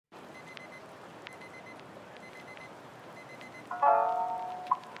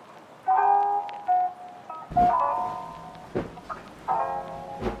Hey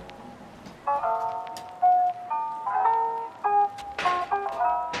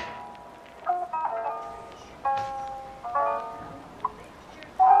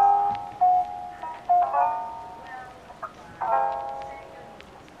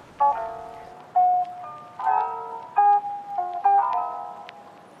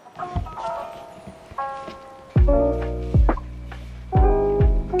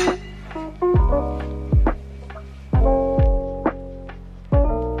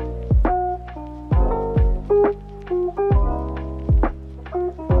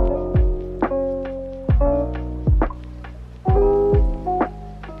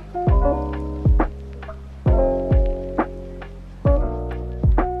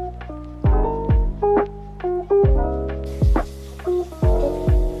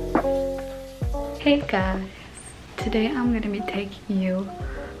guys, today I'm gonna be taking you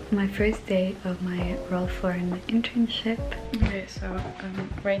on my first day of my Ralph Lauren internship. Okay, so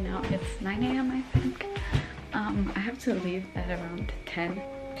right now it's 9 a.m. I think. I have to leave at around 10.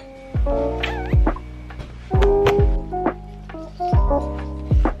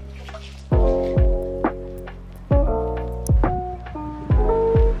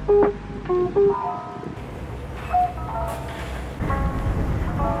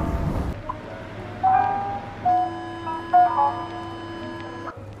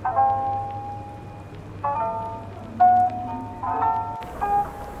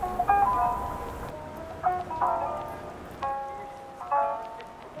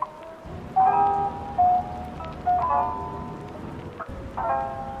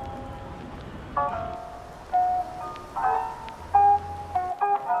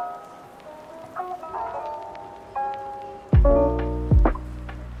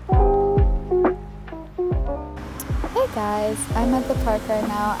 Guys, I'm at the park right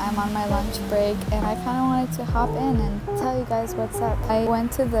now. I'm on my lunch break and I kind of wanted to hop in and tell you guys what's up. I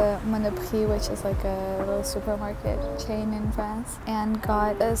went to the Monoprix, which is like a little supermarket chain in France, and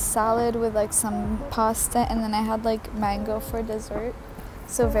got a salad with like some pasta, and then I had like mango for dessert.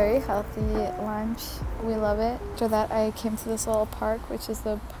 So very healthy lunch. We love it. After that, I came to this little park, which is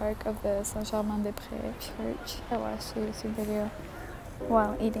the park of the Saint-Germain-des-Prés church. I watched a YouTube video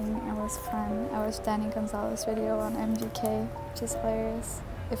while eating. It was fun. I watched Danny Gonzalez's video on MGK, which is hilarious.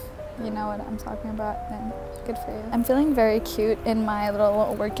 If you know what I'm talking about, then good for you. I'm feeling very cute in my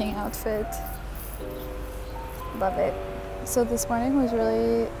little working outfit. Love it. So this morning was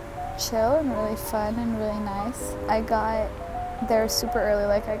really chill and really fun and really nice. I got there super early,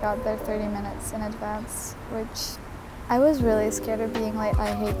 like I got there 30 minutes in advance, which I was really scared of being late.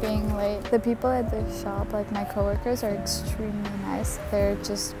 I hate being late. The people at the shop, like my coworkers, are extremely nice. They're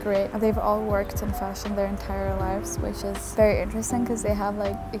just great. They've all worked in fashion their entire lives, which is very interesting because they have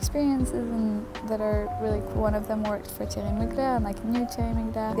like experiences and that are really cool. One of them worked for Thierry Mugler and like knew Thierry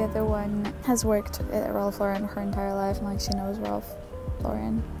Mugler. The other one has worked at Ralph Lauren her entire life and like she knows Ralph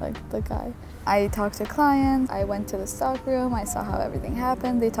Lauren, like the guy. I talked to clients. I went to the stock room. I saw how everything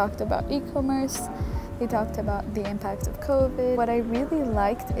happened. They talked about e-commerce. They talked about the impact of COVID. What I really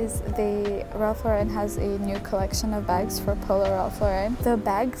liked is Ralph Lauren has a new collection of bags for Polo Ralph Lauren. The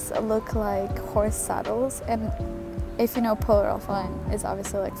bags look like horse saddles, and if you know, Polo Ralph Lauren is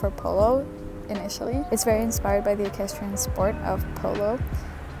obviously like for polo initially. It's very inspired by the equestrian sport of polo.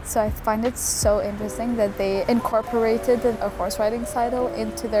 So I find it so interesting that they incorporated a horse riding saddle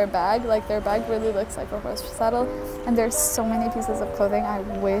into their bag. Like their bag really looks like a horse saddle. And there's so many pieces of clothing I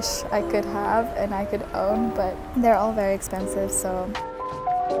wish I could have and I could own, but they're all very expensive, so.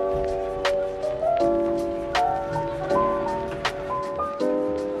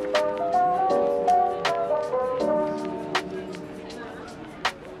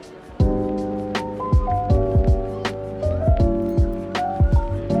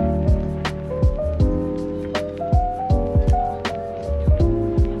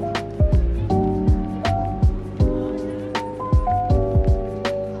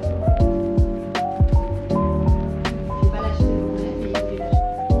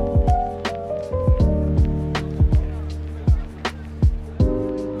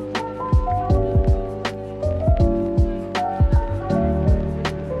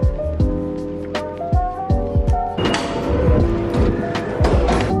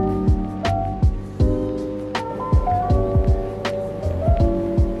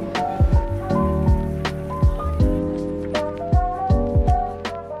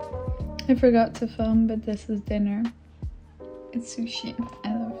 I forgot to film, but this is dinner. It's sushi.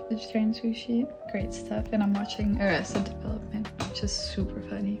 I love vegetarian sushi. Great stuff. And I'm watching Arrested Development, which is super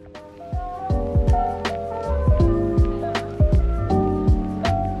funny.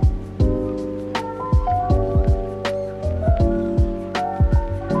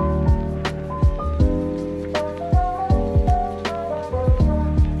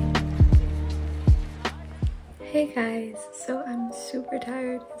 Guys, so I'm super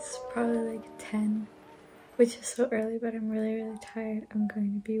tired. It's probably like 10, which is so early, but I'm really tired. I'm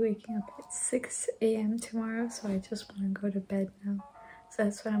going to be waking up at 6 a.m. tomorrow, so I just want to go to bed now. So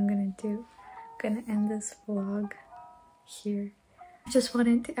that's what I'm gonna do. I'm gonna end this vlog here. I just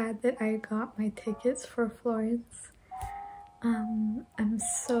wanted to add that I got my tickets for Florence. I'm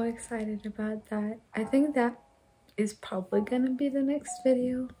so excited about that. I think that is probably gonna be the next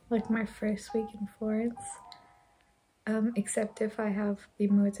video, like my first week in Florence. Except if I have the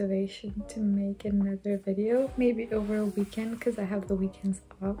motivation to make another video, maybe over a weekend, because I have the weekends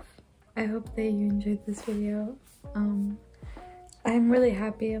off. I hope that you enjoyed this video. I'm really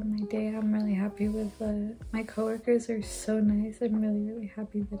happy on my day. I'm really happy with my coworkers are so nice. I'm really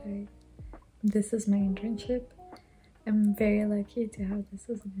happy that this is my internship. I'm very lucky to have this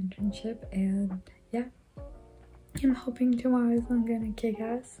as an internship, and yeah, I'm hoping tomorrow is not gonna kick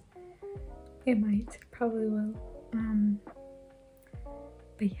ass. It might, probably will.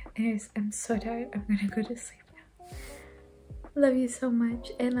 But yeah, anyways, I'm so tired. I'm gonna go to sleep now. Love you so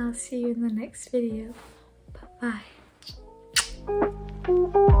much, and I'll see you in the next video. Bye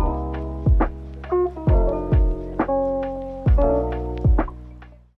bye.